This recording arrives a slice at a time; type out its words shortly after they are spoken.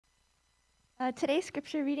Today's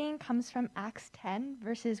scripture reading comes from Acts 10,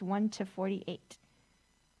 verses 1 to 48.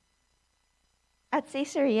 At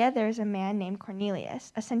Caesarea, there is a man named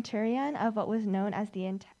Cornelius, a centurion of what was known as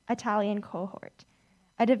the Italian cohort,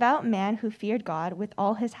 a devout man who feared God with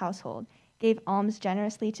all his household, gave alms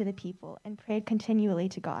generously to the people, and prayed continually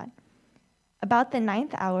to God. About the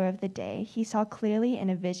 9th hour of the day, he saw clearly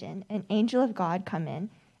in a vision an angel of God come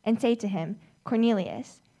in and say to him,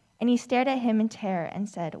 "Cornelius." And he stared at him in terror and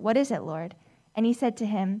said, "What is it, Lord?" And he said to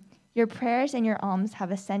him, "Your prayers and your alms have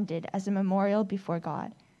ascended as a memorial before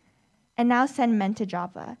God. And now send men to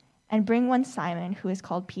Joppa, and bring one Simon, who is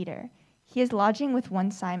called Peter. He is lodging with one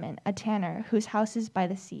Simon, a tanner, whose house is by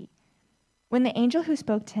the sea." When the angel who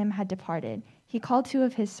spoke to him had departed, he called 2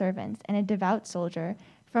 of his servants and a devout soldier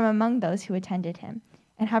from among those who attended him,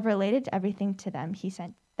 and having related everything to them, he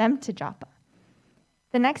sent them to Joppa.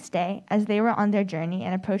 The next day, as they were on their journey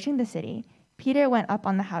and approaching the city, Peter went up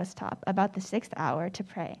on the housetop about the 6th hour to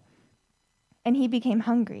pray. And he became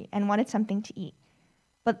hungry and wanted something to eat.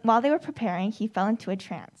 But while they were preparing, he fell into a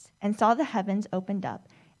trance and saw the heavens opened up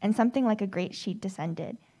and something like a great sheet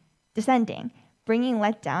descending, bringing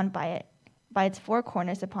let down by its 4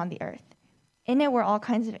 corners upon the earth. In it were all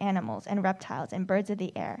kinds of animals and reptiles and birds of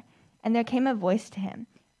the air. And there came a voice to him,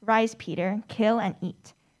 "Rise, Peter, kill and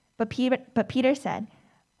eat." But Peter said,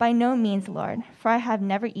 "By no means, Lord, for I have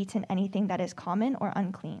never eaten anything that is common or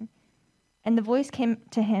unclean." And the voice came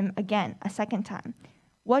to him again a second time,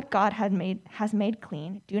 "What God has made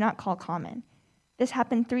clean, do not call common." This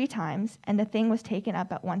happened 3 times, and the thing was taken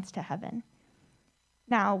up at once to heaven.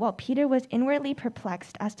 Now, while Peter was inwardly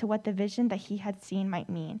perplexed as to what the vision that he had seen might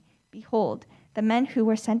mean, behold, the men who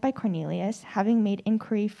were sent by Cornelius, having made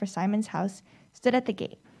inquiry for Simon's house, stood at the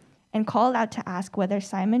gate, and called out to ask whether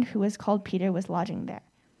Simon, who was called Peter, was lodging there.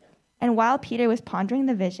 And while Peter was pondering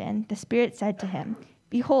the vision, the Spirit said to him,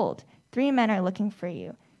 "Behold, 3 men are looking for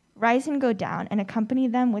you. Rise and go down and accompany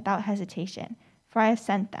them without hesitation, for I have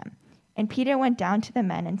sent them." And Peter went down to the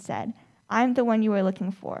men and said, "I am the one you are looking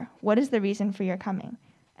for. What is the reason for your coming?"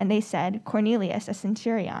 And they said, "Cornelius, a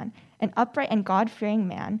centurion, an upright and God-fearing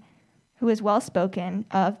man, who is well spoken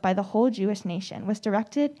of by the whole Jewish nation, was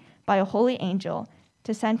directed by a holy angel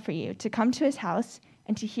to send for you, to come to his house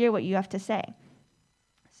and to hear what you have to say."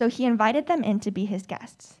 So he invited them in to be his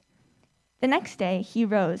guests. The next day he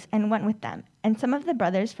rose and went with them, and some of the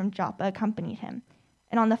brothers from Joppa accompanied him.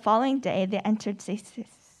 And on the following day they entered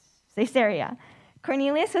Caesarea.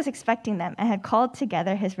 Cornelius was expecting them and had called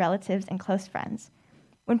together his relatives and close friends.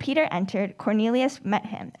 When Peter entered, Cornelius met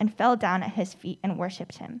him and fell down at his feet and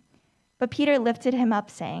worshipped him. But Peter lifted him up,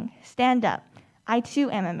 saying, "Stand up, I too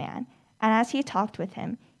am a man." And as he talked with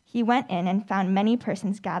him, he went in and found many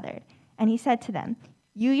persons gathered. And he said to them,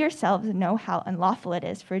 "You yourselves know how unlawful it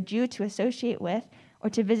is for a Jew to associate with or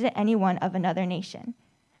to visit anyone of another nation.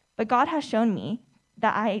 But God has shown me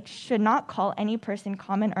that I should not call any person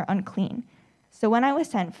common or unclean. So when I was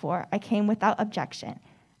sent for, I came without objection.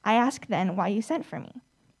 I asked then why you sent for me."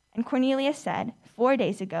 And Cornelius said, 4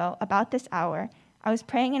 days ago, about this hour, I was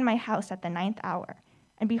praying in my house at the 9th hour.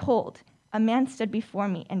 And behold, a man stood before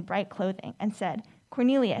me in bright clothing and said,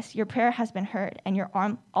 "Cornelius, your prayer has been heard, and your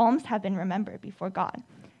alms have been remembered before God.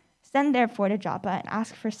 Send therefore to Joppa and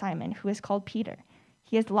ask for Simon, who is called Peter.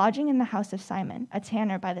 He is lodging in the house of Simon, a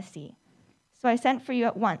tanner by the sea." So I sent for you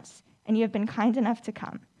at once, and you have been kind enough to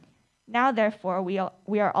come. Now therefore we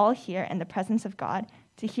are all here in the presence of God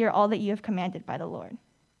to hear all that you have commanded by the Lord.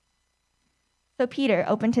 So Peter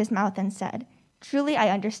opened his mouth and said, "Truly I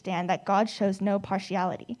understand that God shows no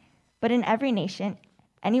partiality, but in every nation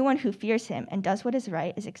anyone who fears him and does what is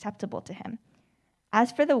right is acceptable to him.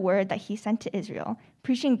 As for the word that he sent to Israel,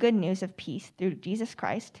 preaching good news of peace through Jesus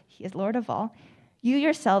Christ, he is Lord of all, you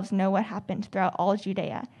yourselves know what happened throughout all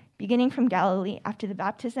Judea, beginning from Galilee after the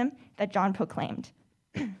baptism that John proclaimed,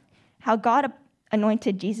 how God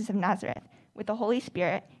anointed Jesus of Nazareth with the Holy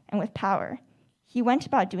Spirit and with power. He went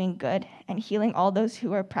about doing good and healing all those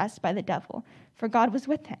who were oppressed by the devil, for God was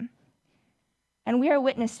with him. And we are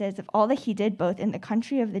witnesses of all that he did both in the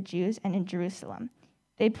country of the Jews and in Jerusalem.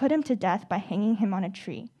 They put him to death by hanging him on a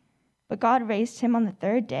tree. But God raised him on the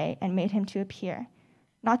 3rd day and made him to appear,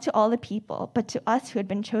 not to all the people, but to us who had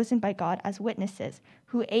been chosen by God as witnesses,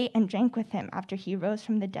 who ate and drank with him after he rose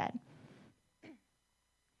from the dead.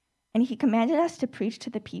 And he commanded us to preach to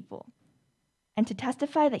the people and to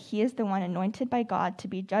testify that he is the one anointed by God to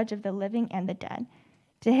be judge of the living and the dead.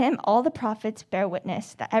 To him all the prophets bear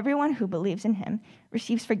witness that everyone who believes in him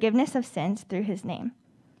receives forgiveness of sins through his name."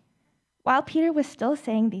 While Peter was still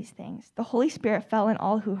saying these things, the Holy Spirit fell on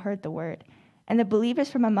all who heard the word, and the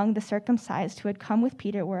believers from among the circumcised who had come with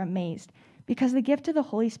Peter were amazed, because the gift of the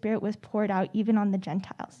Holy Spirit was poured out even on the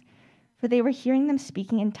Gentiles, for they were hearing them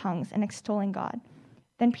speaking in tongues and extolling God.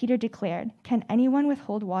 Then Peter declared, "Can anyone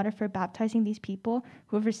withhold water for baptizing these people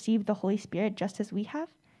who have received the Holy Spirit just as we have?"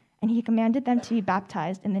 And he commanded them to be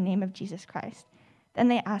baptized in the name of Jesus Christ. Then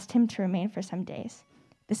they asked him to remain for some days.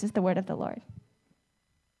 This is the word of the Lord.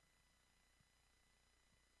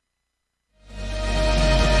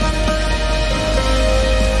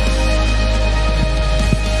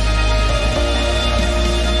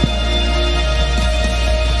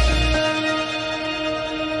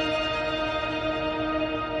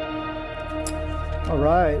 All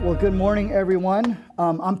right. Well, good morning, everyone.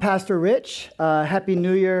 I'm Pastor Rich. Happy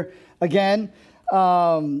New Year again.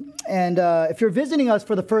 If you're visiting us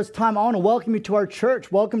for the first time, I want to welcome you to our church.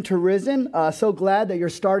 Welcome to Risen. So glad that you're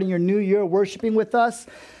starting your new year worshiping with us.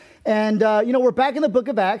 And, we're back in the book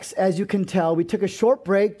of Acts, as you can tell. We took a short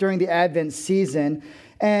break during the Advent season.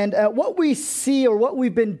 And what we see, or what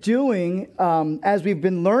we've been doing as we've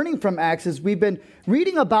been learning from Acts, is we've been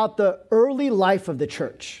reading about the early life of the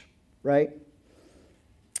church, right?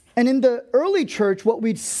 And in the early church, what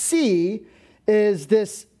we'd see is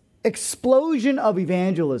this explosion of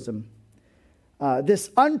evangelism, this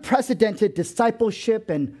unprecedented discipleship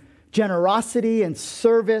and generosity and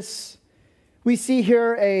service. We see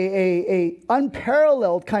here a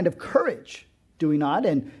unparalleled kind of courage, do we not,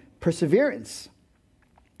 and perseverance.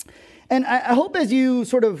 And I hope as you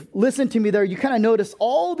sort of listen to me there, you kind of notice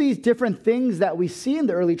all these different things that we see in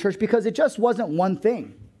the early church, because it just wasn't one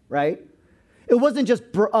thing, right? It wasn't just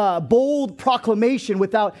bold proclamation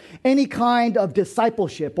without any kind of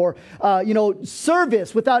discipleship, or,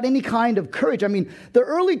 service without any kind of courage. I mean, the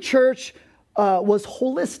early church was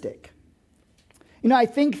holistic. I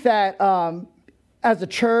think that as a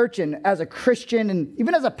church and as a Christian and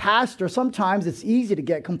even as a pastor, sometimes it's easy to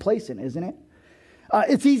get complacent, isn't it?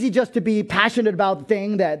 It's easy just to be passionate about the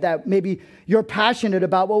thing that maybe you're passionate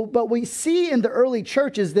about. But what we see in the early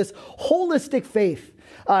church is this holistic faith.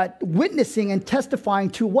 Witnessing and testifying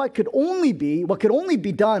to what could only be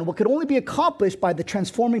done, what could only be accomplished by the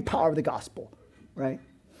transforming power of the gospel, right?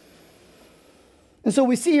 And so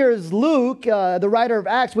we see here is Luke, the writer of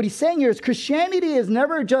Acts, what he's saying here is Christianity is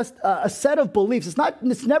never just a set of beliefs.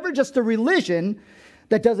 It's never just a religion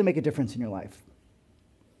that doesn't make a difference in your life.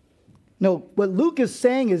 No, what Luke is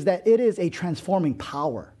saying is that it is a transforming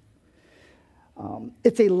power.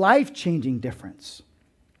 It's a life-changing difference.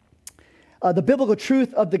 The biblical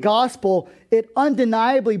truth of the gospel, it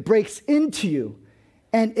undeniably breaks into you,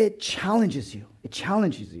 and it challenges you. It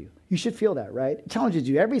challenges you. You should feel that, right? It challenges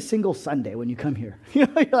you every single Sunday when you come here. You're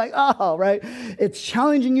like, oh, right? It's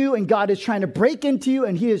challenging you, and God is trying to break into you,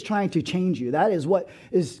 and he is trying to change you. That is what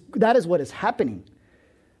is happening.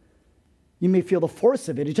 You may feel the force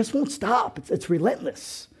of it. It just won't stop. It's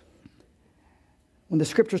relentless. When the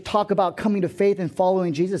scriptures talk about coming to faith and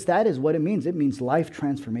following Jesus, that is what it means. It means life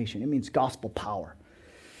transformation. It means gospel power.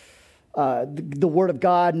 The word of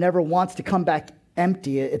God never wants to come back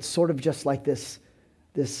empty. It's sort of just like this.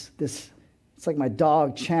 It's like my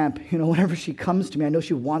dog, Champ. Whenever she comes to me, I know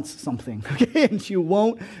she wants something, okay? And she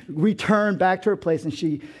won't return back to her place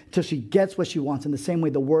until she gets what she wants. In the same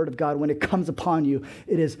way, the word of God, when it comes upon you,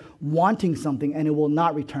 it is wanting something, and it will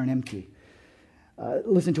not return empty.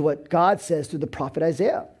 Listen to what God says through the prophet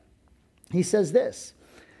Isaiah. He says this,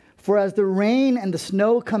 "For as the rain and the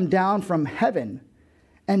snow come down from heaven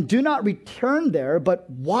and do not return there, but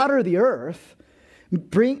water the earth,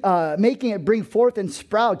 making it bring forth and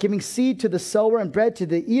sprout, giving seed to the sower and bread to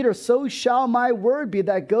the eater, so shall my word be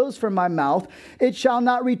that goes from my mouth. It shall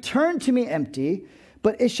not return to me empty,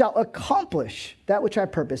 but it shall accomplish that which I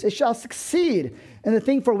purpose. It shall succeed in the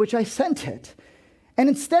thing for which I sent it. And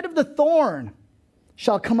instead of the thorn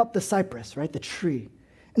shall come up the cypress," right, the tree.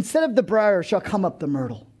 "Instead of the briar shall come up the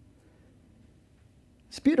myrtle."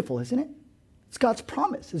 It's beautiful, isn't it? It's God's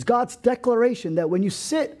promise. It's God's declaration that when you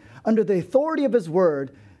sit under the authority of his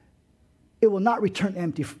word, it will not return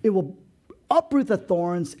empty. It will uproot the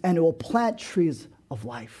thorns, and it will plant trees of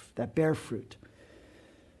life that bear fruit.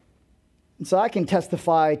 And so I can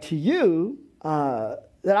testify to you that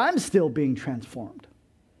I'm still being transformed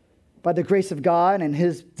by the grace of God and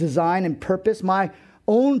his design and purpose. My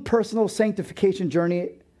own personal sanctification journey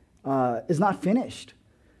is not finished.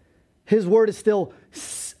 His word is still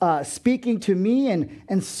speaking to me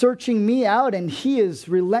and searching me out, and he is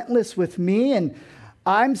relentless with me, and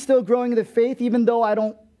I'm still growing in the faith, even though I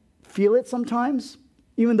don't feel it sometimes,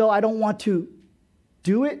 even though I don't want to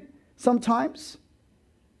do it sometimes.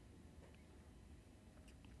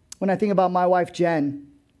 When I think about my wife, Jen,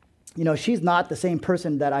 she's not the same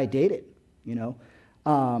person that I dated,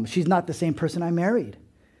 she's not the same person I married.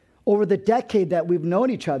 Over the decade that we've known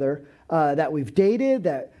each other, that we've dated,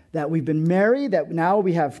 that we've been married, that now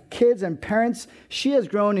we have kids and parents, she has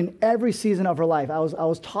grown in every season of her life. I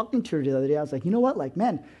was talking to her the other day. I was like, you know what? Like,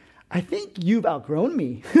 man, I think you've outgrown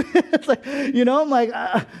me. It's like, I'm like,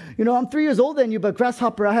 I'm 3 years older than you, but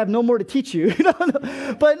grasshopper, I have no more to teach you.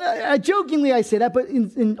 But jokingly, I say that. But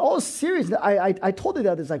in all seriousness, I told her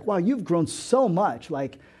the other day, like, wow, you've grown so much.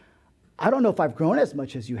 Like, I don't know if I've grown as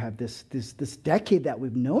much as you have this decade that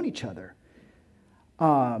we've known each other.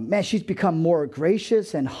 Man, she's become more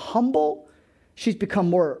gracious and humble. She's become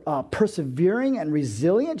more persevering and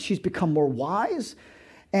resilient. She's become more wise.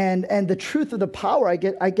 And the truth of the power, I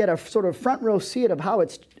get a sort of front row seat of how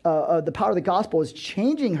it's the power of the gospel is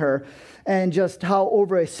changing her, and just how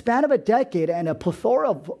over a span of a decade and a plethora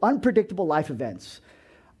of unpredictable life events,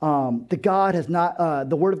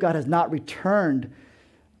 the word of God has not returned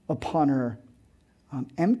upon her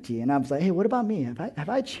empty. And I was like, hey, what about me? Have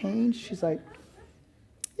I changed? She's like,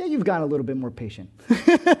 yeah, you've gotten a little bit more patient. She's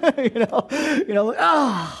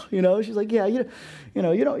like, yeah, you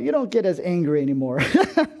don't get as angry anymore.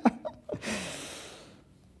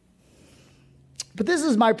 But this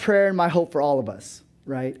is my prayer and my hope for all of us,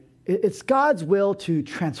 right? It's God's will to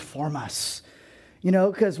transform us,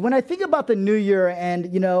 because when I think about the new year and,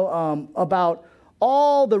 about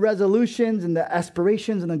all the resolutions and the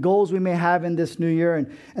aspirations and the goals we may have in this new year.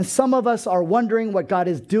 And some of us are wondering what God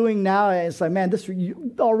is doing now. And it's like, man,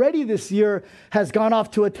 already this year has gone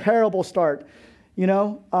off to a terrible start. I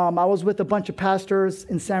was with a bunch of pastors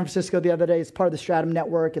in San Francisco the other day. It's part of the Stratum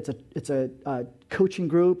Network. It's a coaching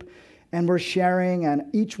group. And we're sharing,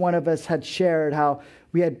 and each one of us had shared how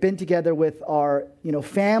we had been together with our,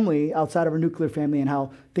 family outside of our nuclear family, and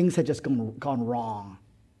how things had just gone wrong,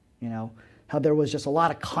 how there was just a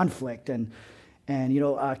lot of conflict, and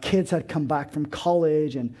kids had come back from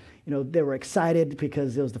college, and they were excited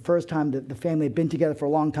because it was the first time that the family had been together for a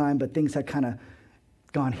long time, but things had kind of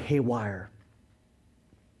gone haywire.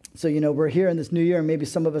 So we're here in this new year, and maybe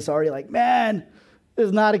some of us are already like, man, this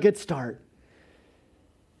is not a good start.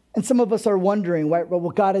 And some of us are wondering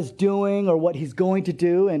what God is doing or what he's going to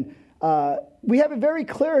do. And we have it very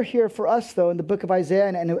clear here for us, though, in the book of Isaiah,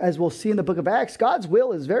 and as we'll see in the book of Acts, God's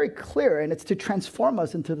will is very clear, and it's to transform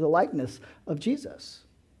us into the likeness of Jesus,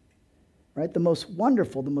 right? The most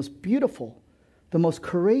wonderful, the most beautiful, the most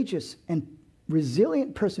courageous and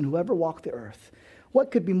resilient person who ever walked the earth.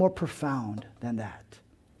 What could be more profound than that?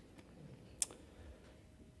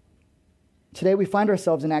 Today we find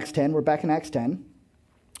ourselves in Acts 10. We're back in Acts 10.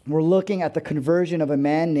 We're looking at the conversion of a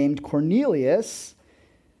man named Cornelius.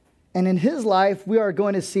 And in his life, we are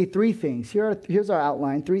going to see three things. Here's our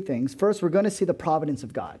outline, three things. First, we're going to see the providence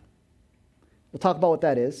of God. We'll talk about what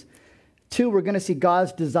that is. Two, we're going to see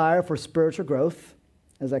God's desire for spiritual growth,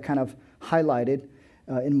 as I kind of highlighted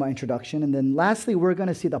in my introduction. And then lastly, we're going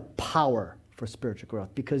to see the power for spiritual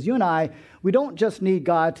growth. Because you and I, we don't just need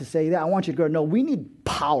God to say, I want you to grow. No, we need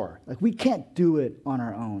power. Like, we can't do it on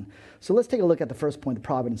our own. So let's take a look at the first point, the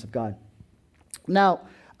providence of God. Now,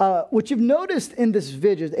 what you've noticed in this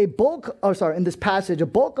vision, in this passage, a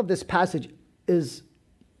bulk of this passage is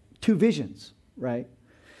two visions, right?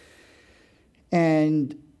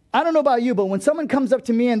 And I don't know about you, but when someone comes up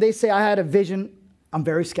to me and they say, I had a vision, I'm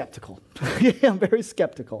very skeptical. I'm very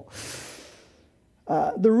skeptical.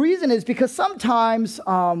 The reason is because sometimes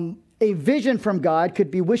a vision from God could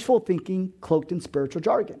be wishful thinking cloaked in spiritual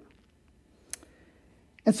jargon.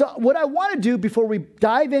 And so what I want to do before we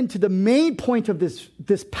dive into the main point of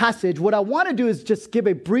this passage, what I want to do is just give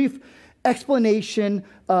a brief explanation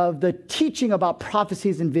of the teaching about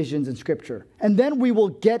prophecies and visions in Scripture. And then we will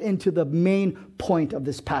get into the main point of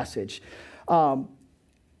this passage. And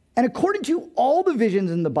according to all the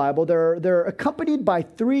visions in the Bible, they're accompanied by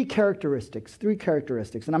three characteristics.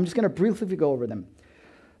 And I'm just going to briefly go over them.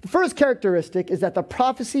 The first characteristic is that the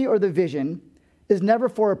prophecy or the vision is never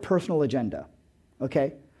for a personal agenda.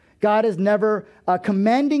 Okay? God is never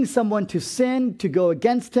commanding someone to sin, to go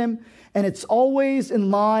against him, and it's always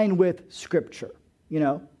in line with Scripture,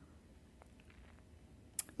 Let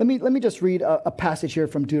me just read a passage here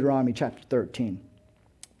from Deuteronomy chapter 13.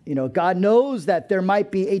 God knows that there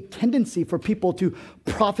might be a tendency for people to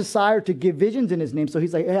prophesy or to give visions in his name. So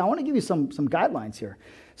he's like, hey, I want to give you some guidelines here.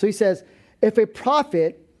 So he says, if a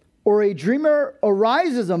prophet or a dreamer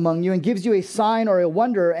arises among you and gives you a sign or a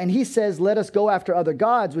wonder, and he says, let us go after other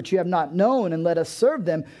gods, which you have not known, and let us serve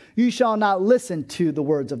them, you shall not listen to the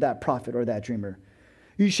words of that prophet or that dreamer.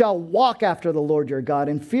 You shall walk after the Lord your God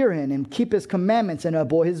and fear him and keep his commandments and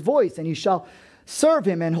obey his voice, and you shall serve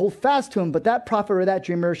him and hold fast to him, but that prophet or that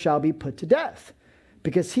dreamer shall be put to death.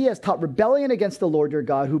 because he has taught rebellion against the Lord your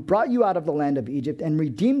God, who brought you out of the land of Egypt and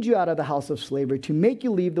redeemed you out of the house of slavery, to make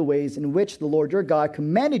you leave the ways in which the Lord your God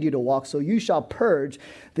commanded you to walk, so you shall purge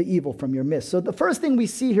the evil from your midst. So the first thing we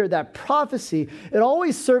see here, that prophecy, it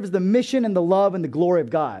always serves the mission and the love and the glory of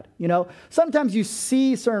God. You know, sometimes you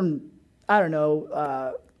see certain,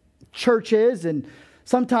 churches, and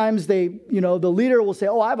sometimes the leader will say,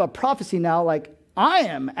 oh, I have a prophecy now, like I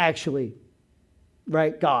am actually,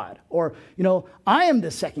 right, God, or, I am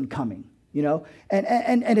the second coming,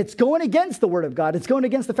 and it's going against the word of God. It's going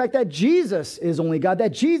against the fact that Jesus is only God,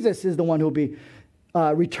 that Jesus is the one who will be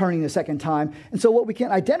returning the second time. And so what we can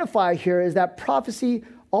identify here is that prophecy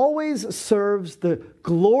always serves the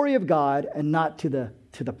glory of God and not to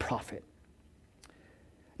the prophet.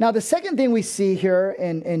 Now, the second thing we see here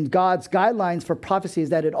in God's guidelines for prophecy is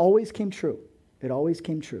that it always came true. It always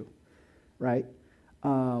came true, right?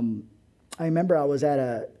 I remember I was at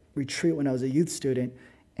a retreat when I was a youth student,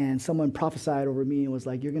 and someone prophesied over me and was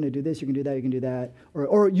like, you're going to do this, you're going to do that, you're going to do that.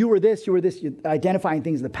 Or you were this, identifying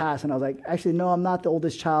things in the past. And I was like, actually, no, I'm not the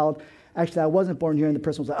oldest child. Actually, I wasn't born here. And the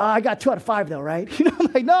person was like, I got 2 out of 5 though, right?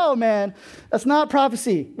 I'm like, no, man, that's not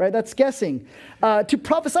prophecy, right? That's guessing. To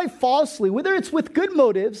prophesy falsely, whether it's with good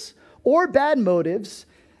motives or bad motives,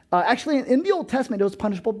 actually in the Old Testament, it was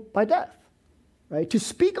punishable by death. Right? To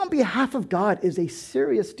speak on behalf of God is a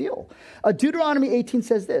serious deal. Deuteronomy 18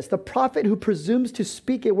 says this: the prophet who presumes to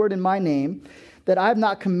speak a word in my name that I have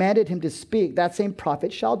not commanded him to speak, that same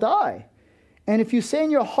prophet shall die. And if you say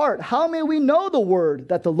in your heart, how may we know the word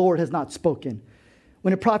that the Lord has not spoken?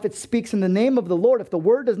 When a prophet speaks in the name of the Lord, if the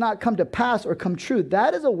word does not come to pass or come true,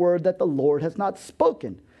 that is a word that the Lord has not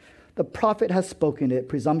spoken. The prophet has spoken it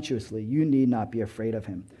presumptuously. You need not be afraid of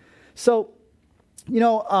him. So,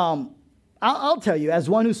 I'll tell you, as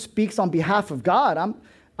one who speaks on behalf of God,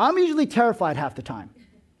 I'm usually terrified half the time.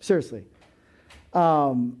 Seriously.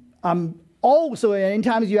 I'm also,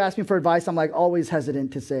 anytime you ask me for advice, I'm like always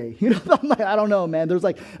hesitant to say. I'm like, I don't know, man. There's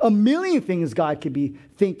like a million things God could be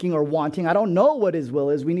thinking or wanting. I don't know what his will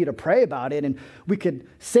is. We need to pray about it. And we could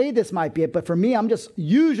say this might be it. But for me, I'm just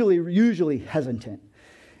usually hesitant.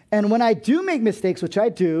 And when I do make mistakes, which I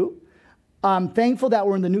do, I'm thankful that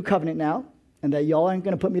we're in the new covenant now, and that y'all aren't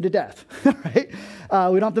going to put me to death, right?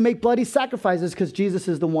 We don't have to make bloody sacrifices because Jesus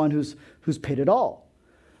is the one who's paid it all.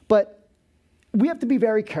 But we have to be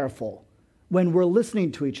very careful when we're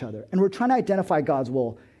listening to each other and we're trying to identify God's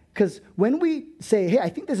will. Because when we say, hey, I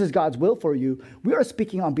think this is God's will for you, we are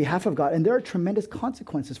speaking on behalf of God, and there are tremendous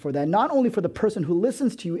consequences for that, not only for the person who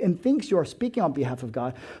listens to you and thinks you are speaking on behalf of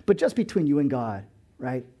God, but just between you and God,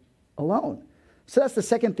 right? Alone. So that's the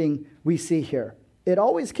second thing we see here. It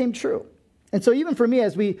always came true. And so even for me,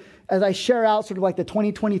 as I share out sort of like the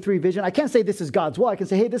 2023 vision, I can't say this is God's will. I can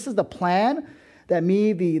say, hey, this is the plan that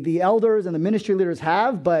me, the elders and the ministry leaders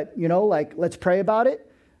have, but, let's pray about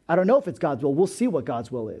it. I don't know if it's God's will. We'll see what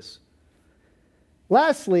God's will is.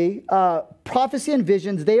 Lastly, prophecy and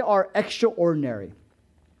visions, they are extraordinary.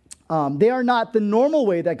 They are not the normal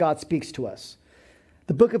way that God speaks to us.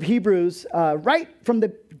 The book of Hebrews, right from the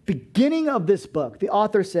beginning of this book, the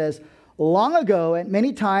author says, long ago, at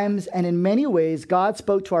many times and in many ways, God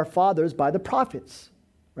spoke to our fathers by the prophets,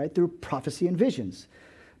 right, through prophecy and visions.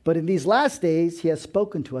 But in these last days, he has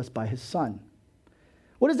spoken to us by his Son.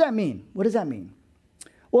 What does that mean? What does that mean?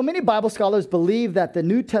 Well, many Bible scholars believe that the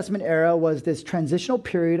New Testament era was this transitional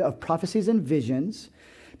period of prophecies and visions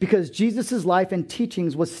because Jesus' life and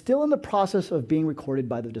teachings was still in the process of being recorded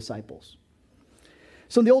by the disciples.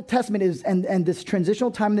 So in the Old Testament and this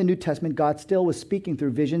transitional time in the New Testament, God still was speaking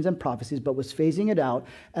through visions and prophecies, but was phasing it out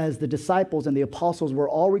as the disciples and the apostles were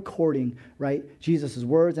all recording, right, Jesus'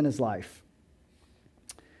 words and his life.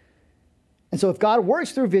 And so if God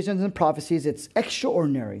works through visions and prophecies, it's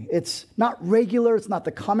extraordinary. It's not regular. It's not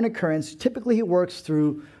the common occurrence. Typically, he works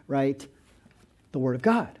through, right, the Word of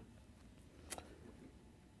God.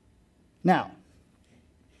 Now,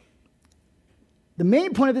 the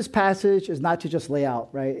main point of this passage is not to just lay out,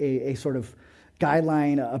 right, a sort of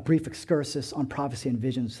guideline, a brief excursus on prophecy and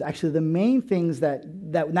visions. Actually, the main things that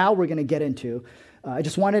now we're going to get into, I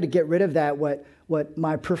just wanted to get rid of that, what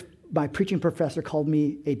my preaching professor called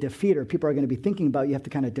me a defeater. People are going to be thinking about you have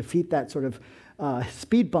to kind of defeat that sort of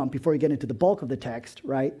speed bump before you get into the bulk of the text,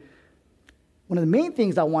 right? One of the main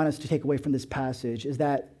things I want us to take away from this passage is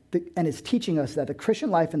that, and it's teaching us that the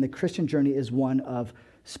Christian life and the Christian journey is one of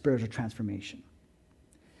spiritual transformation.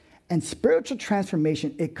 And spiritual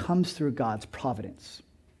transformation, it comes through God's providence.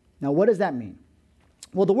 Now, what does that mean?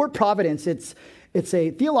 Well, the word providence, it's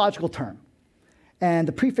a theological term. And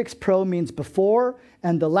the prefix pro means before,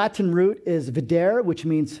 and the Latin root is videre, which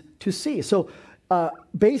means to see. So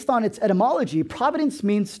based on its etymology, providence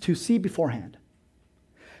means to see beforehand.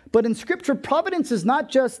 But in Scripture, providence is not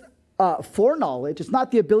just foreknowledge. It's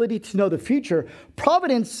not the ability to know the future.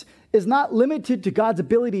 Providence is not limited to God's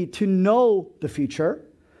ability to know the future.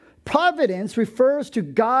 Providence refers to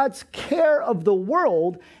God's care of the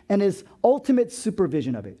world and his ultimate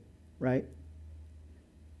supervision of it, right?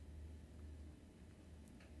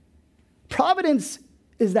 Providence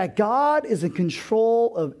is that God is in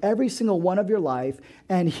control of every single one of your life,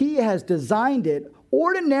 and he has designed it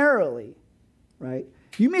ordinarily, right?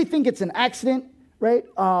 You may think it's an accident, right?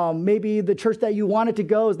 Maybe the church that you wanted to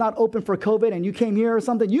go is not open for COVID and you came here or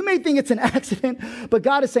something. You may think it's an accident, but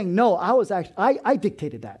God is saying, no, I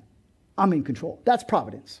dictated that. I'm in control. That's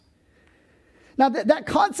providence. Now, that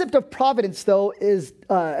concept of providence, though,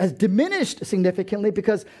 has diminished significantly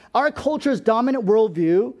because our culture's dominant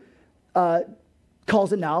worldview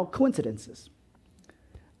calls it now coincidences.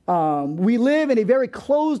 We live in a very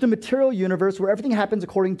closed and material universe where everything happens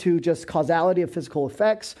according to just causality of physical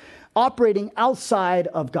effects, operating outside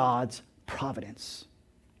of God's providence.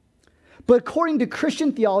 But according to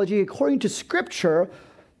Christian theology, according to Scripture,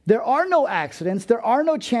 there are no accidents, there are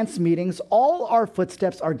no chance meetings. All our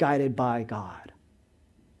footsteps are guided by God.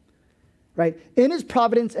 Right? In his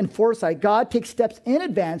providence and foresight, God takes steps in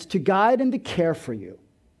advance to guide and to care for you.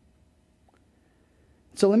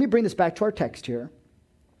 So let me bring this back to our text here.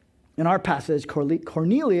 In our passage,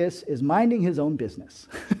 Cornelius is minding his own business,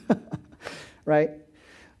 right?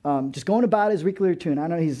 Just going about his weekly routine. I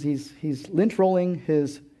know he's lynch rolling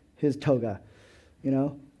his toga,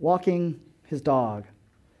 walking his dog.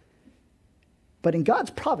 But in God's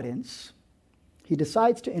providence, he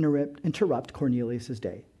decides to interrupt Cornelius'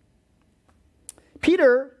 day.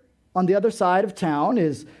 Peter, on the other side of town,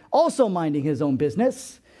 is also minding his own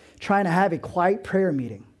business, trying to have a quiet prayer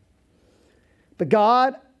meeting. But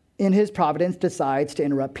God, in his providence, decides to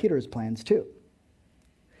interrupt Peter's plans too.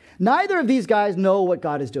 Neither of these guys know what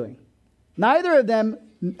God is doing. Neither of them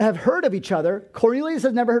have heard of each other. Cornelius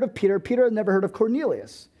has never heard of Peter. Peter has never heard of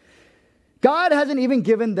Cornelius. God hasn't even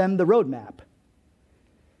given them the roadmap.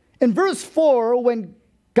 In verse 4, when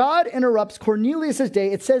God interrupts Cornelius'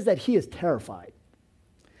 day, it says that he is terrified.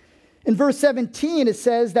 In verse 17, it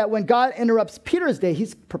says that when God interrupts Peter's day,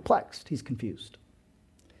 he's perplexed, he's confused.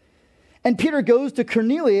 And Peter goes to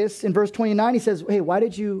Cornelius in verse 29. He says, hey, why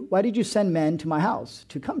did you send men to my house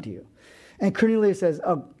to come to you? And Cornelius says,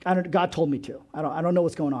 oh, God told me to. I don't know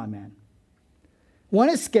what's going on, man. One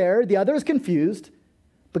is scared, the other is confused,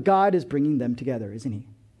 but God is bringing them together, isn't he?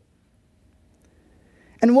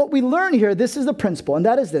 And what we learn here, this is the principle, and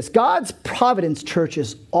that is this. God's providence, church,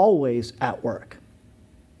 is always at work.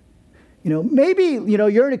 Maybe,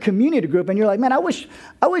 you're in a community group and you're like, man, I wish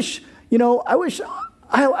I was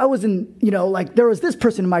in, like there was this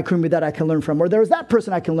person in my community that I can learn from, or there was that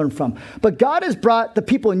person I can learn from. But God has brought the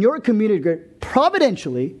people in your community group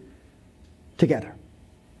providentially together.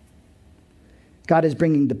 God is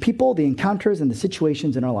bringing the people, the encounters, and the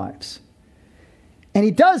situations in our lives. And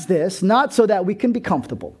he does this not so that we can be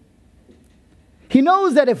comfortable. He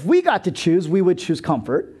knows that if we got to choose, we would choose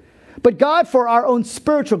comfort. But God, for our own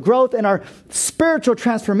spiritual growth and our spiritual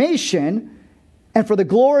transformation, and for the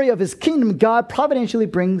glory of his kingdom, God providentially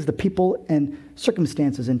brings the people and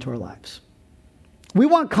circumstances into our lives. We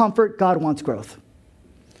want comfort, God wants growth.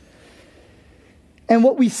 And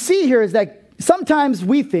what we see here is that sometimes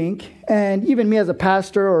we think, and even me as a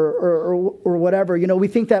pastor or whatever, we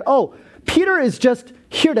think that, oh, Peter is just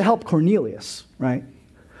here to help Cornelius, right?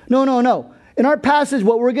 No. In our passage,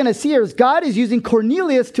 what we're going to see here is God is using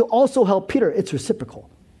Cornelius to also help Peter. It's reciprocal.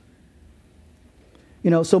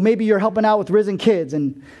 So maybe you're helping out with Risen kids,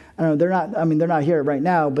 and I don't know, they're not here right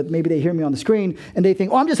now, but maybe they hear me on the screen, and they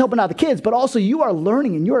think, oh, I'm just helping out the kids, but also you are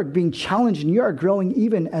learning, and you are being challenged, and you are growing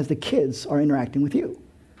even as the kids are interacting with you.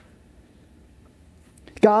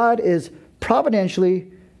 God is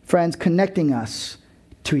providentially, friends, connecting us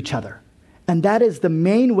to each other. And that is the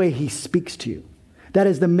main way he speaks to you. That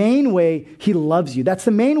is the main way he loves you. That's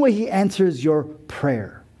the main way he answers your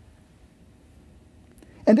prayer.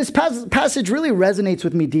 And this passage really resonates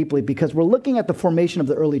with me deeply because we're looking at the formation of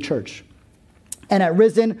the early church. And at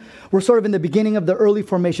Risen, we're sort of in the beginning of the early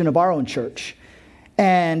formation of our own church.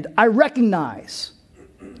 And I recognize,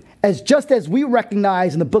 just as we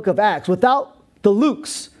recognize in the book of Acts, without the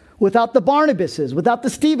Lukes, without the Barnabases, without the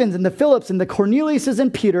Stephens and the Philips and the Corneliuses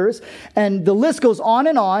and Peters, and the list goes on,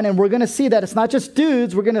 and we're going to see that it's not just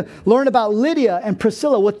dudes. We're going to learn about Lydia and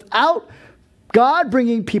Priscilla. Without God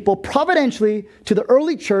bringing people providentially to the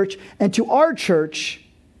early church and to our church,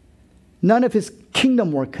 none of his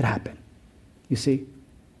kingdom work could happen, you see.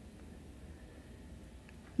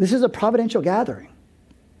 This is a providential gathering.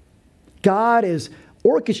 God is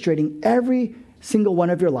orchestrating every single one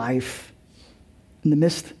of your life in the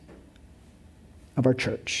midst of our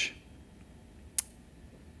church.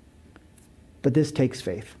 But this takes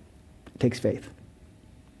faith. It takes faith.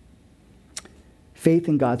 Faith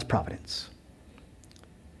in God's providence.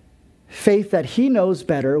 Faith that he knows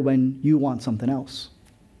better when you want something else.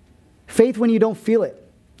 Faith when you don't feel it.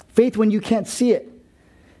 Faith when you can't see it.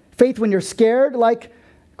 Faith when you're scared like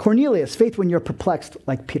Cornelius. Faith when you're perplexed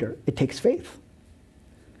like Peter. It takes faith.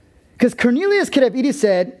 Because Cornelius could have easily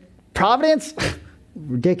said, providence?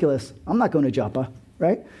 Ridiculous. I'm not going to Joppa,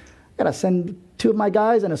 right? I got to send 2 of my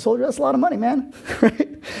guys and a soldier. That's a lot of money, man.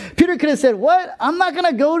 Right? Peter could have said, what? I'm not going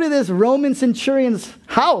to go to this Roman centurion's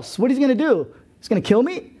house. What is he going to do? He's going to kill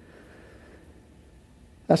me?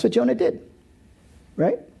 That's what Jonah did,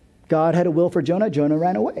 right? God had a will for Jonah. Jonah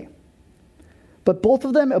ran away. But both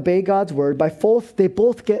of them obey God's word. They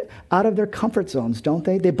both get out of their comfort zones, don't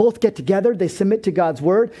they? They both get together. They submit to God's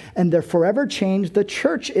word, and they're forever changed. The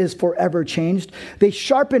church is forever changed. They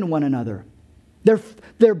sharpen one another.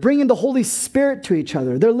 They're bringing the Holy Spirit to each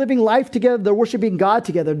other. They're living life together. They're worshiping God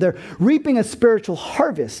together. They're reaping a spiritual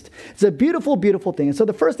harvest. It's a beautiful, beautiful thing. And so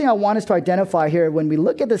the first thing I want us to identify here when we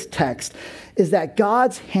look at this text is that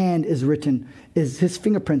God's hand is written, his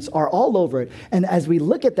fingerprints are all over it. And as we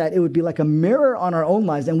look at that, it would be like a mirror on our own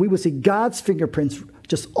lives, and we would see God's fingerprints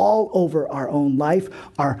just all over our own life,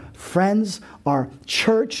 our friends, our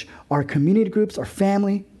church, our community groups, our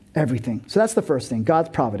family, everything. So that's the first thing, God's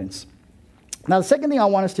providence. Now, the second thing I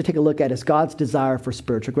want us to take a look at is God's desire for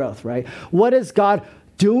spiritual growth, right? What is God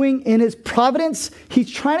doing in his providence?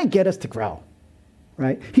 He's trying to get us to grow,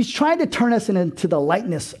 right? He's trying to turn us into the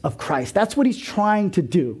likeness of Christ. That's what he's trying to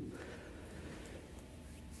do.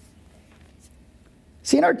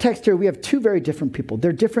 See, in our text here, we have 2 very different people.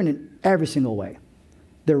 They're different in every single way.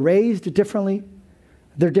 They're raised differently.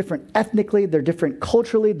 They're different ethnically. They're different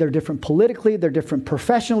culturally. They're different politically. They're different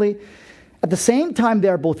professionally. At the same time, they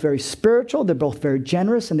are both very spiritual, they're both very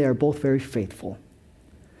generous, and they are both very faithful.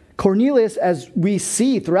 Cornelius, as we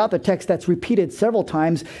see throughout the text that's repeated several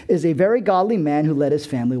times, is a very godly man who led his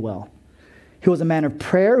family well. He was a man of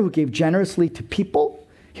prayer who gave generously to people.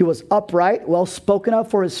 He was upright, well spoken of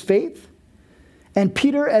for his faith. And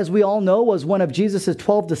Peter, as we all know, was one of Jesus'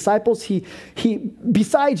 12 disciples.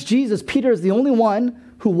 Besides Jesus, Peter is the only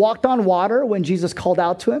one who walked on water when Jesus called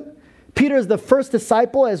out to him. Peter is the first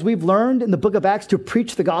disciple, as we've learned in the book of Acts, to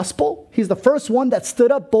preach the gospel. He's the first one that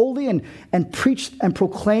stood up boldly and preached and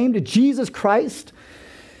proclaimed Jesus Christ.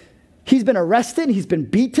 He's been arrested. He's been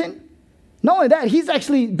beaten. Not only that, he's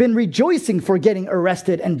actually been rejoicing for getting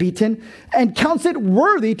arrested and beaten and counts it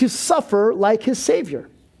worthy to suffer like his Savior.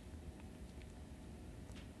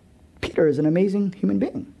 Peter is an amazing human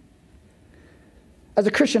being. As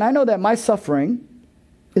a Christian, I know that my suffering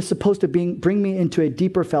is supposed to bring me into a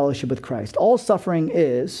deeper fellowship with Christ. All suffering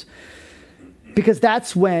is, because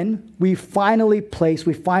that's when we finally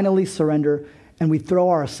surrender, and we throw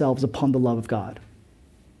ourselves upon the love of God.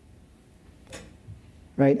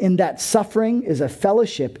 Right? In that suffering is a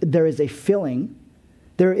fellowship. There is a filling.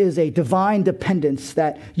 There is a divine dependence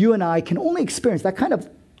that you and I can only experience. That kind of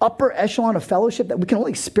upper echelon of fellowship, that we can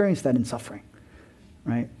only experience that in suffering.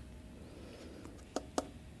 Right?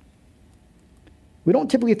 We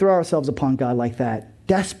don't typically throw ourselves upon God like that,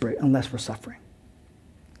 desperate, unless we're suffering.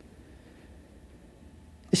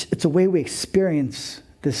 It's a way we experience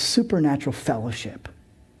this supernatural fellowship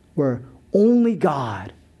where only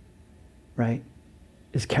God, right,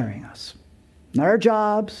 is carrying us. Not our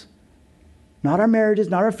jobs, not our marriages,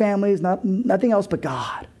 not our families, nothing else but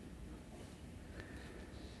God.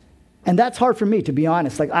 And that's hard for me, to be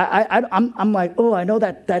honest. Like I'm like, oh, I know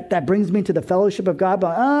that brings me to the fellowship of God,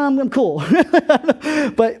 but I'm cool.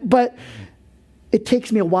 but it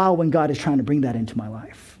takes me a while when God is trying to bring that into my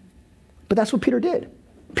life. But that's what Peter did.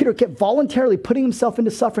 Peter kept voluntarily putting himself into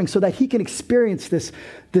suffering so that he can experience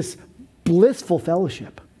this blissful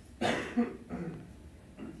fellowship.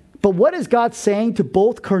 But what is God saying to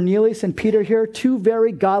both Cornelius and Peter here? 2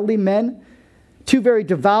 very godly men, 2 very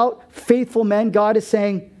devout, faithful men. God is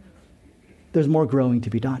saying, there's more growing to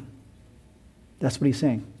be done. That's what he's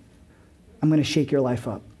saying. I'm going to shake your life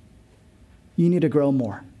up. You need to grow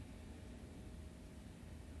more.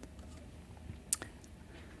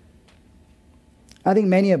 I think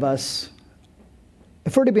many of us,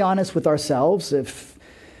 if we're to be honest with ourselves, if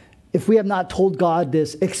we have not told God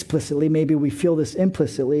this explicitly, maybe we feel this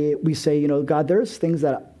implicitly, we say, God, there's things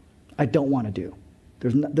that I don't want to do.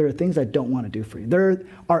 There are things I don't want to do for you. There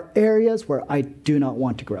are areas where I do not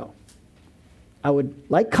want to grow. I would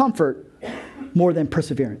like comfort more than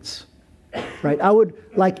perseverance. right? I would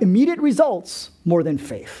like immediate results more than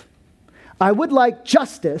faith. I would like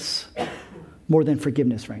justice more than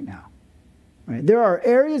forgiveness right now. Right? There are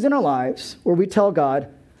areas in our lives where we tell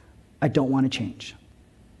God, I don't want to change.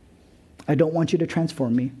 I don't want you to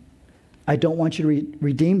transform me. I don't want you to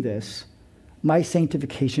redeem this. My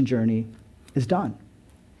sanctification journey is done.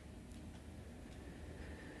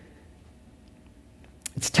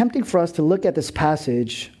 It's tempting for us to look at this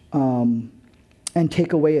passage and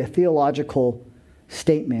take away a theological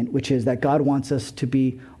statement, which is that God wants us to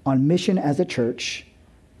be on mission as a church,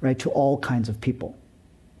 right, to all kinds of people.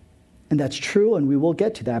 And that's true, and we will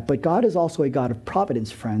get to that. But God is also a God of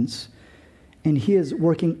providence, friends, and he is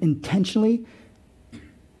working intentionally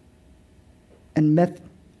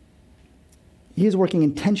he is working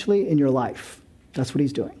intentionally in your life. That's what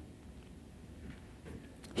he's doing.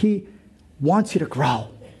 He wants you to grow.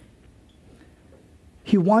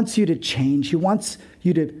 He wants you to change. He wants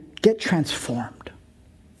you to get transformed.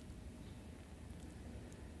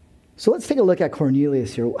 So let's take a look at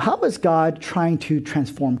Cornelius here. How is God trying to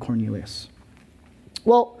transform Cornelius?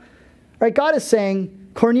 Well, right, God is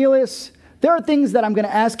saying, Cornelius, there are things that I'm going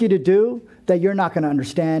to ask you to do that you're not going to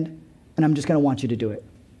understand, and I'm just going to want you to do it,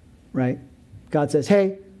 right? God says,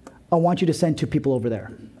 hey, I want you to send 2 people over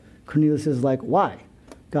there. Cornelius is like, why?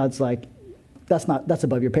 God's like, that's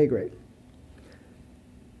above your pay grade.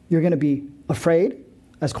 You're going to be afraid,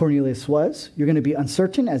 as Cornelius was. You're going to be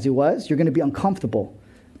uncertain, as he was. You're going to be uncomfortable.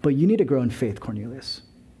 But you need to grow in faith, Cornelius,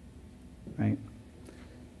 right?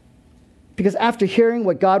 Because after hearing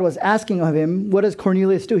what God was asking of him, what does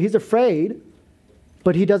Cornelius do? He's afraid,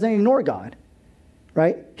 but he doesn't ignore God,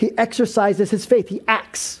 right? He exercises his faith. He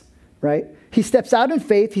acts, right? He steps out in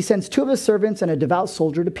faith. He sends 2 of his servants and a devout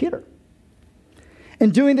soldier to Peter. In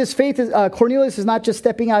doing this, Cornelius is not just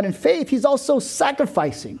stepping out in faith, he's also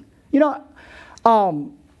sacrificing. You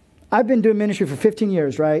know, I've been doing ministry for 15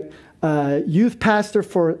 years, right? Youth pastor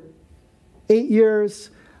for 8 years,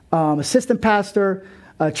 assistant pastor,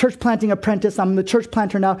 church planting apprentice. I'm the church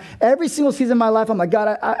planter now. Every single season of my life, I'm like,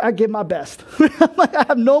 God, I give my best. I'm like, I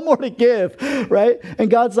have no more to give, right? And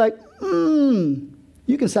God's like,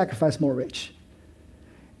 you can sacrifice more, Rich.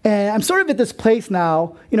 And I'm sort of at this place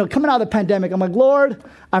now, you know, coming out of the pandemic. I'm like, Lord,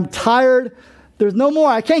 I'm tired. There's no more.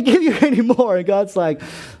 I can't give you any more. And God's like,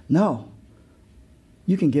 no,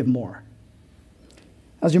 you can give more.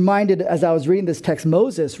 I was reminded as I was reading this text,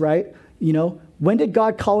 Moses, right? You know, when did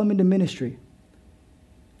God call him into ministry?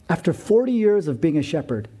 After 40 years of being a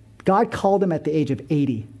shepherd, God called him at the age of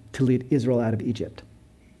 80 to lead Israel out of Egypt.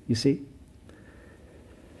 You see?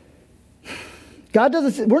 God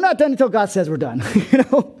doesn't, we're not done until God says we're done, you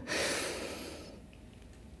know?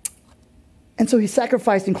 And so he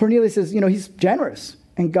sacrificed, and Cornelius is, you know, he's generous.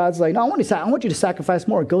 And God's like, no, I want you to sacrifice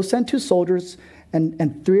more. Go send 2 soldiers and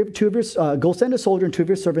go send a soldier and 2 of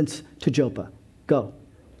your servants to Joppa. Go.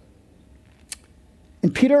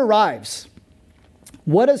 And Peter arrives.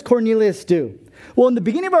 What does Cornelius do? Well, in the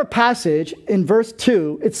beginning of our passage, in verse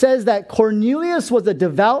 2, it says that Cornelius was a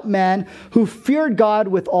devout man who feared God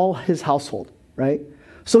with all his household, right?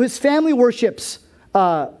 So his family worships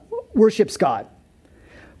God.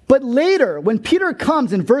 But later, when Peter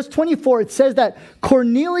comes in verse 24, it says that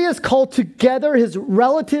Cornelius called together his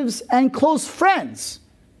relatives and close friends,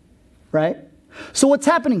 right? So what's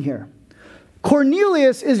happening here?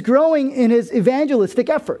 Cornelius is growing in his evangelistic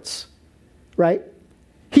efforts, right?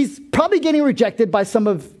 He's probably getting rejected by some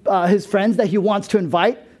of his friends that he wants to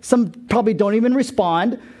invite. Some probably don't even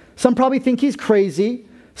respond. Some probably think he's crazy.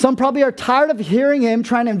 Some probably are tired of hearing him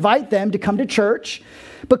trying to invite them to come to church.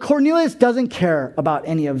 But Cornelius doesn't care about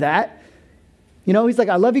any of that. You know, he's like,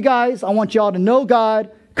 I love you guys. I want y'all to know God.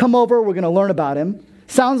 Come over. We're going to learn about him.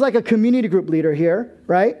 Sounds like a community group leader here,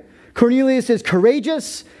 right? Cornelius is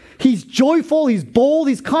courageous. He's joyful. He's bold.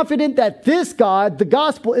 He's confident that this God, the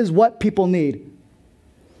gospel, is what people need.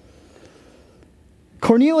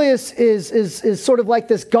 Cornelius is sort of like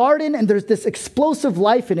this garden, and there's this explosive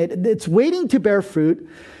life in it. It's waiting to bear fruit.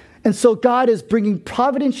 And so God is bringing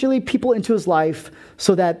providentially people into his life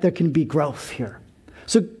so that there can be growth here.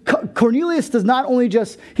 So Cornelius he's not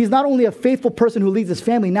only a faithful person who leads his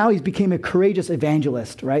family, now he's became a courageous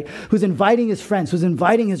evangelist, right? Who's inviting his friends, who's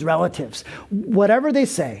inviting his relatives, whatever they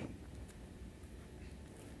say.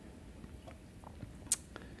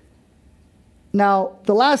 Now,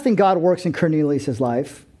 the last thing God works in Cornelius'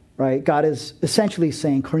 life, right? God is essentially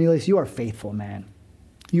saying, Cornelius, you are faithful, man.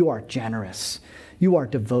 You are generous. You are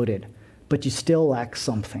devoted, but you still lack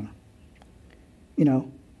something. You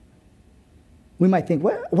know, we might think,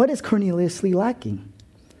 what is Cornelius lacking?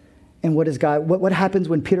 And what is God? What happens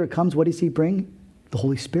when Peter comes? What does he bring? The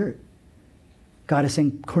Holy Spirit. God is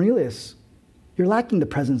saying, Cornelius, you're lacking the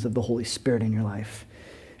presence of the Holy Spirit in your life.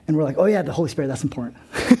 And we're like, oh yeah, the Holy Spirit, that's important.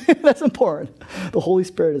 That's important. The Holy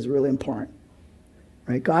Spirit is really important.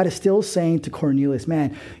 Right? God is still saying to Cornelius,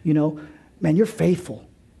 man, you're faithful.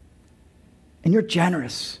 And you're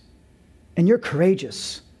generous. And you're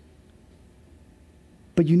courageous.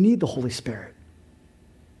 But you need the Holy Spirit.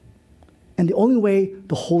 And the only way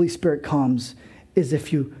the Holy Spirit comes is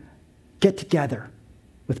if you get together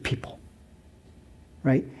with people.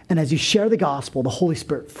 Right? And as you share the gospel, the Holy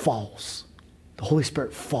Spirit falls. The Holy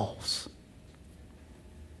Spirit falls.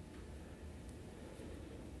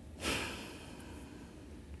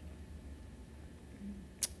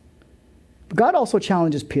 God also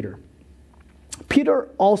challenges Peter. Peter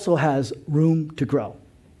also has room to grow.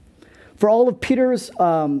 For all of Peter's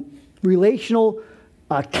relational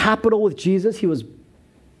capital with Jesus, he was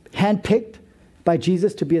handpicked by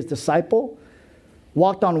Jesus to be his disciple,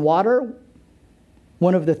 walked on water,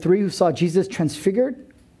 one of the three who saw Jesus transfigured.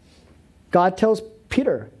 God tells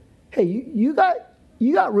Peter, hey, you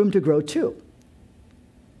got room to grow too.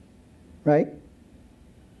 Right?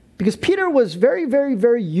 Because Peter was very, very,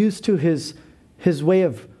 very used to his way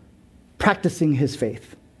of practicing his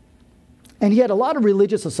faith. And he had a lot of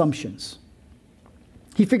religious assumptions.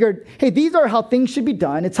 He figured, hey, these are how things should be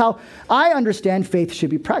done. It's how I understand faith should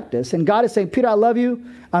be practiced. And God is saying, Peter, I love you.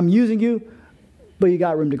 I'm using you, but you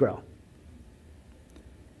got room to grow.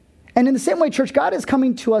 And in the same way, church, God is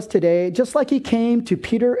coming to us today, just like he came to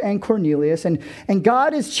Peter and Cornelius. And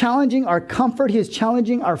God is challenging our comfort. He is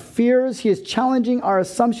challenging our fears. He is challenging our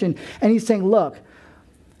assumption. And he's saying, look,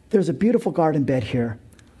 there's a beautiful garden bed here.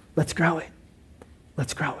 Let's grow it.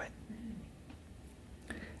 Let's grow it.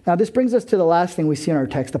 Now, this brings us to the last thing we see in our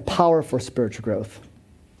text, the power for spiritual growth.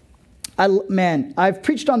 I've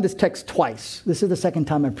preached on this text twice. This is the second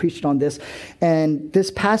time I've preached on this. And this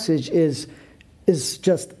passage is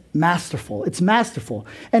just masterful. It's masterful.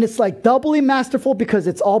 And it's like doubly masterful because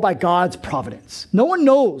it's all by God's providence. No one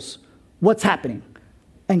knows what's happening.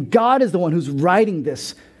 And God is the one who's writing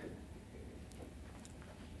this.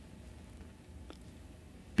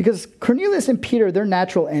 Because Cornelius and Peter, they're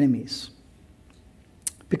natural enemies.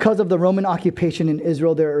 Because of the Roman occupation in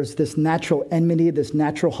Israel, there is this natural enmity, this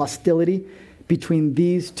natural hostility between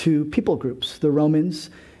these two people groups, the Romans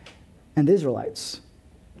and the Israelites.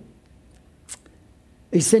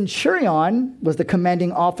 A centurion was the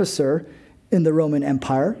commanding officer in the Roman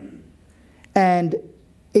Empire, and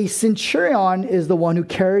a centurion is the one who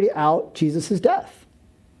carried out Jesus' death.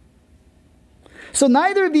 So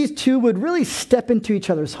neither of these two would really step into each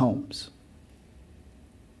other's homes.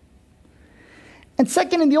 And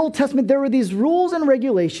second, in the Old Testament, there were these rules and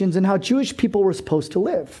regulations in how Jewish people were supposed to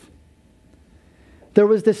live. There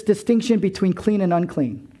was this distinction between clean and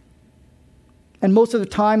unclean. And most of the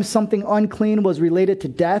time, something unclean was related to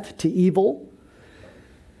death, to evil.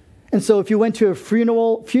 And so if you went to a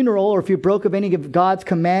funeral, or if you broke of any of God's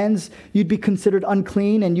commands, you'd be considered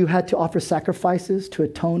unclean, and you had to offer sacrifices to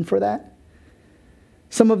atone for that.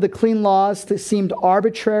 Some of the clean laws that seemed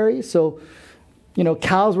arbitrary, so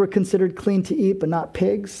cows were considered clean to eat, but not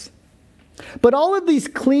pigs. But all of these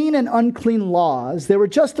clean and unclean laws, they were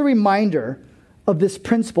just a reminder of this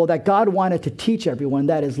principle that God wanted to teach everyone.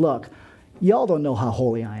 That is, look, y'all don't know how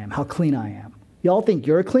holy I am, how clean I am. Y'all think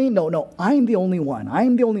you're clean? No, I'm the only one. I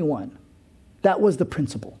am the only one. That was the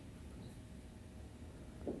principle.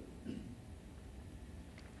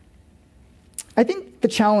 I think the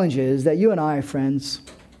challenge is that you and I, friends,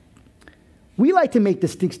 we like to make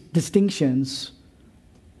distinctions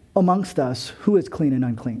amongst us who is clean and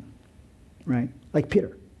unclean, right? Like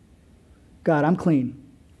Peter. God, I'm clean.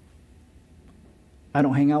 I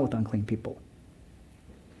don't hang out with unclean people.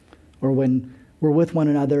 Or when we're with one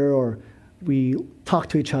another or we talk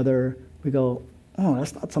to each other, we go, oh,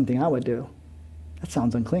 that's not something I would do. That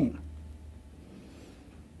sounds unclean.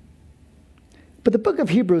 But the book of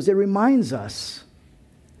Hebrews, it reminds us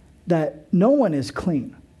that no one is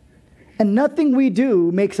clean. And nothing we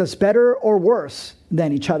do makes us better or worse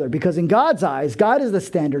than each other. Because in God's eyes, God is the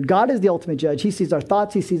standard. God is the ultimate judge. He sees our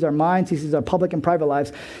thoughts. He sees our minds. He sees our public and private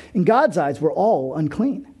lives. In God's eyes, we're all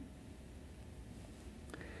unclean.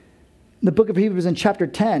 In the book of Hebrews in chapter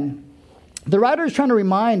 10, the writer is trying to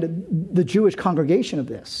remind the Jewish congregation of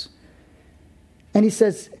this. And he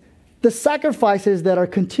says, the sacrifices that are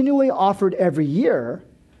continually offered every year,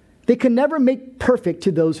 they can never make perfect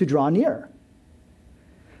to those who draw near.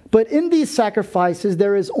 But in these sacrifices,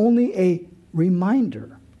 there is only a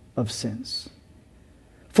reminder of sins.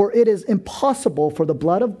 For it is impossible for the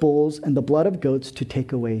blood of bulls and the blood of goats to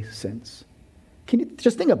take away sins. Can you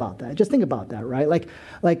just think about that? Just think about that, right?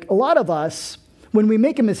 Like a lot of us, when we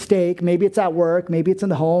make a mistake, maybe it's at work, maybe it's in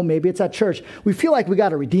the home, maybe it's at church, we feel like we got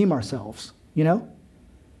to redeem ourselves, you know?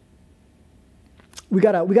 We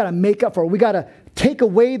got to make up for it. We got to take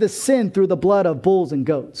away the sin through the blood of bulls and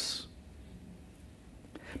goats.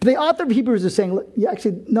 But the author of Hebrews is saying, yeah,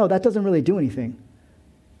 actually, no, that doesn't really do anything,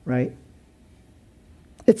 right?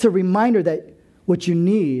 It's a reminder that what you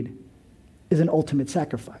need is an ultimate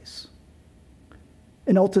sacrifice.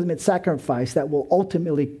 An ultimate sacrifice that will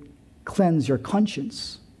ultimately cleanse your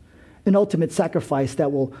conscience. An ultimate sacrifice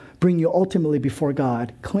that will bring you ultimately before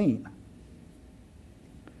God clean.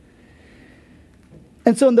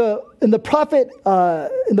 And so in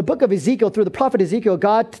the book of Ezekiel, through the prophet Ezekiel,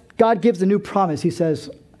 God gives a new promise. He says,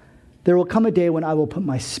 there will come a day when I will put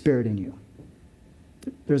my spirit in you.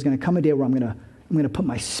 There's going to come a day where I'm going to put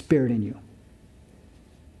my spirit in you.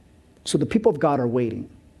 So the people of God are waiting.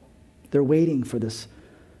 They're waiting for this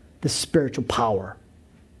spiritual power.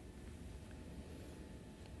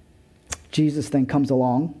 Jesus then comes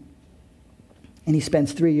along, and he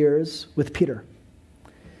spends 3 years with Peter.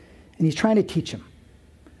 And he's trying to teach him.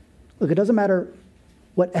 Look, it doesn't matter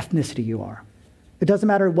what ethnicity you are. It doesn't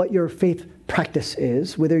matter what your faith practice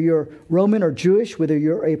is, whether you're Roman or Jewish, whether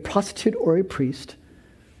you're a prostitute or a priest,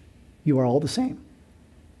 you are all the same.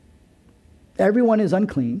 Everyone is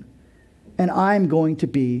unclean, and I'm going to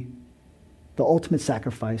be the ultimate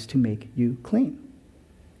sacrifice to make you clean.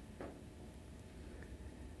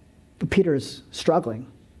 But Peter is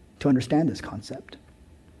struggling to understand this concept.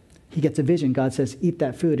 He gets a vision. God says, eat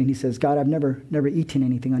that food. And he says, God, I've never eaten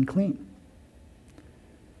anything unclean.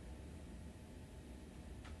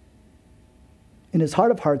 In his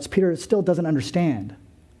heart of hearts, Peter still doesn't understand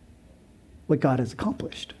what God has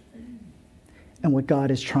accomplished and what God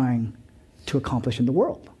is trying to accomplish in the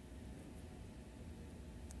world.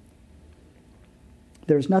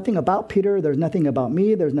 There's nothing about Peter, there's nothing about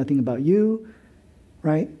me, there's nothing about you,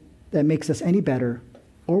 right, that makes us any better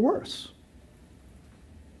or worse.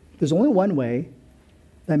 There's only one way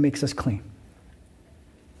that makes us clean,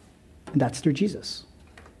 and that's through Jesus.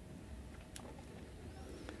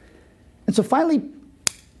 And so finally,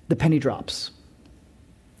 the penny drops.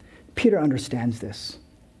 Peter understands this.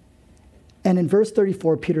 And in verse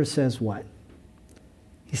 34, Peter says what?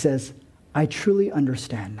 He says, I truly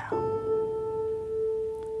understand now.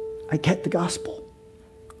 I get the gospel.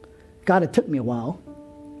 God, it took me a while,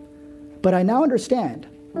 but I now understand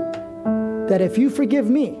that if you forgive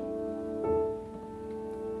me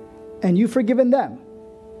and you've forgiven them,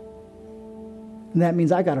 that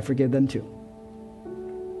means I got to forgive them too.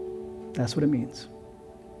 That's what it means.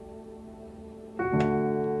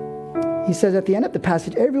 He says at the end of the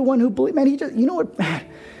passage, everyone who believes, man, he just, you know what, man,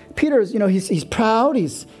 Peter's, you know, he's proud,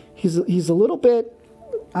 he's a little bit,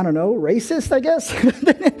 I don't know, racist, I guess.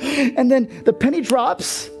 And then the penny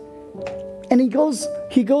drops, and he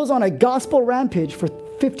goes on a gospel rampage for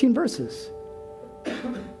 15 verses.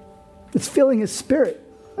 It's filling his spirit.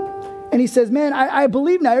 And he says, man, I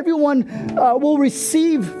believe now everyone will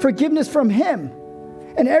receive forgiveness from him.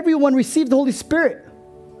 And everyone receive the Holy Spirit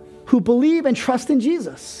who believe and trust in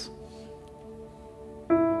Jesus.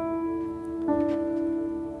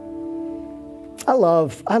 I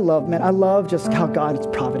love just how God's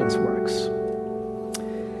providence works.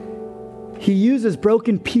 He uses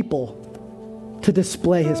broken people to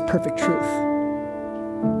display his perfect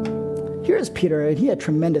truth. Here's Peter, and he had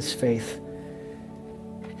tremendous faith.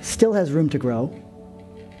 Still has room to grow.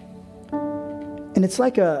 And it's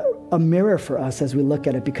like a mirror for us as we look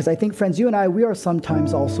at it, because I think, friends, you and I, we are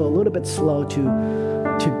sometimes also a little bit slow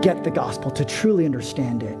to get the gospel, to truly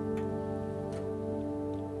understand it.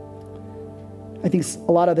 I think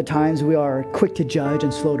a lot of the times we are quick to judge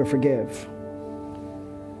and slow to forgive.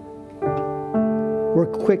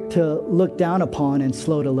 We're quick to look down upon and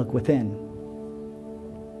slow to look within.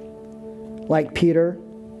 Like Peter,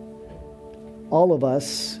 all of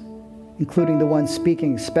us, including the ones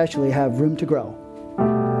speaking especially, have room to grow.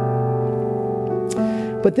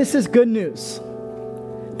 But this is good news,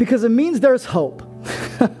 because it means there's hope,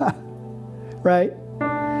 right?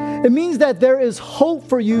 It means that there is hope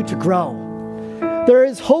for you to grow. There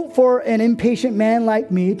is hope for an impatient man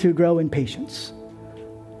like me to grow in patience.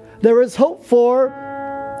 There is hope for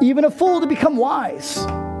even a fool to become wise.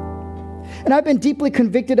 And I've been deeply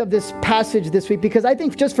convicted of this passage this week, because I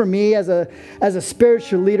think just for me as a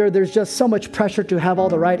spiritual leader, there's just so much pressure to have all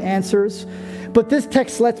the right answers. But this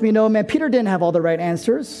text lets me know, man, Peter didn't have all the right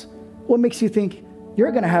answers. What makes you think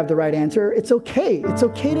you're going to have the right answer? It's okay. It's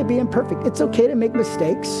okay to be imperfect. It's okay to make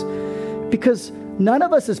mistakes, because none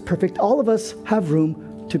of us is perfect. All of us have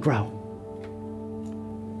room to grow.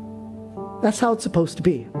 That's how it's supposed to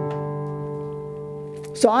be.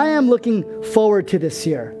 So I am looking forward to this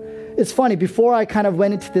year. It's funny, before I kind of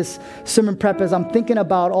went into this sermon prep, as I'm thinking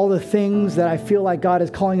about all the things that I feel like God is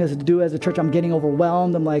calling us to do as a church, I'm getting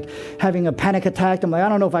overwhelmed. I'm like having a panic attack. I'm like, I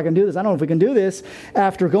don't know if I can do this. I don't know if we can do this.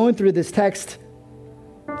 After going through this text,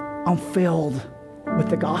 I'm filled with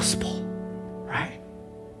the gospel, right?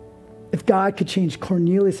 If God could change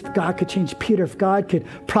Cornelius, if God could change Peter, if God could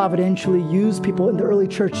providentially use people in the early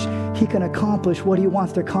church, he can accomplish what he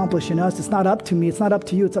wants to accomplish in us. It's not up to me. It's not up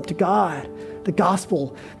to you. It's up to God, the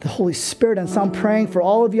gospel, the Holy Spirit. And so I'm praying for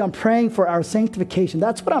all of you. I'm praying for our sanctification.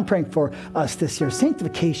 That's what I'm praying for us this year,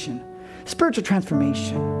 sanctification, spiritual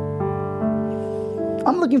transformation.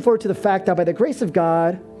 I'm looking forward to the fact that by the grace of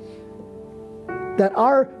God, that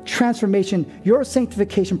our transformation, your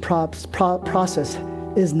sanctification process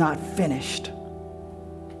is not finished.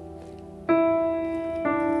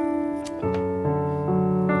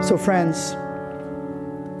 So friends,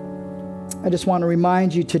 I just want to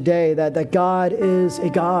remind you today that God is a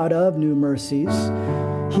God of new mercies.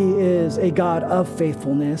 He is a God of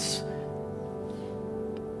faithfulness.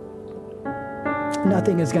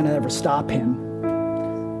 Nothing is going to ever stop him.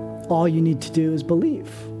 All you need to do is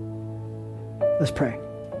believe. Let's pray.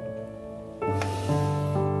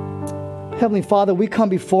 Heavenly Father, we come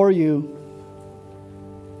before you,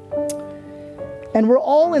 and we're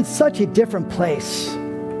all in such a different place.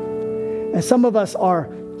 And some of us are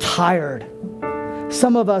tired.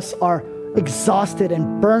 Some of us are exhausted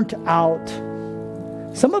and burnt out.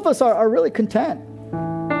 Some of us are really content.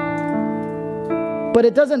 But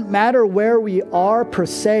it doesn't matter where we are per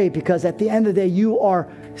se, because at the end of the day, you are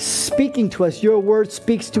speaking to us. Your word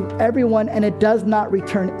speaks to everyone, and it does not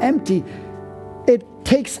return empty. It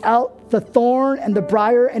takes out the thorn and the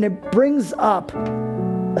briar, and it brings up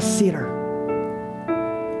a cedar.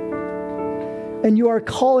 And you are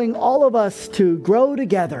calling all of us to grow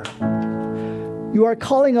together. You are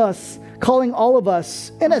calling all of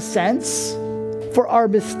us, in a sense, for our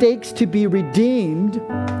mistakes to be redeemed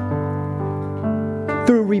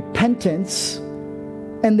through repentance,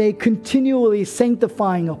 and they continually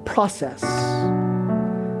sanctifying a process.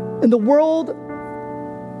 In the world,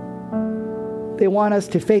 they want us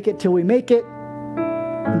to fake it till we make it.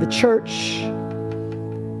 In the church,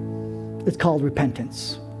 it's called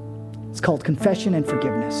repentance. It's called confession and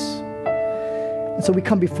forgiveness. And so we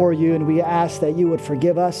come before you and we ask that you would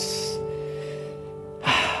forgive us.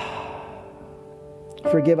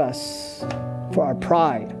 Forgive us for our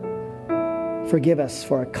pride. Forgive us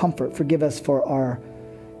for our comfort. Forgive us for our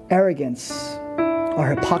arrogance, our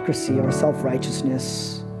hypocrisy, our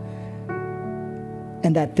self-righteousness.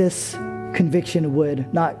 And that this conviction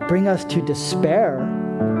would not bring us to despair,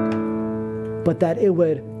 but that it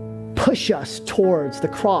would push us towards the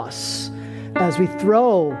cross as we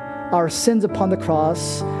throw our sins upon the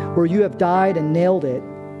cross where you have died and nailed it.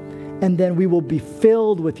 And then we will be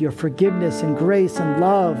filled with your forgiveness and grace and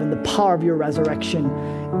love and the power of your resurrection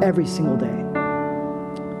every single day.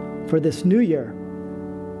 For this new year,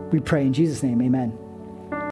 we pray in Jesus' name, amen.